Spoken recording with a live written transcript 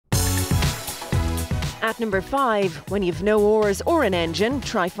At number 5, when you've no oars or an engine,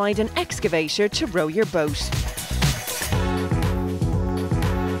 try find an excavator to row your boat.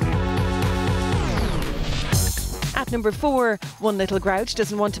 At number 4, one little grouch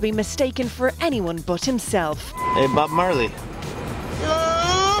doesn't want to be mistaken for anyone but himself. Hey, Bob Marley.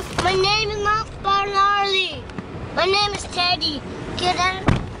 No, my name is not Bob Marley. My name is Teddy. Get out.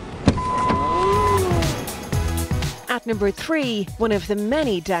 At number 3, one of the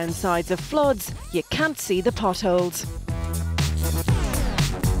many downsides of floods, you can't see the potholes.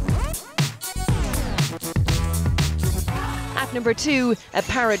 At number 2, a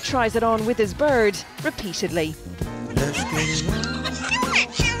parrot tries it on with his bird repeatedly.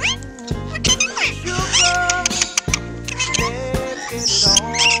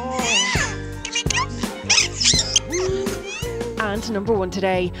 And number 1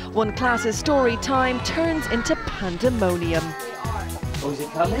 today, one class's story time turns into pandemonium. Oh, is it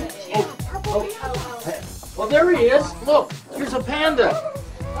coming? Oh, there he is. Look, here's a panda.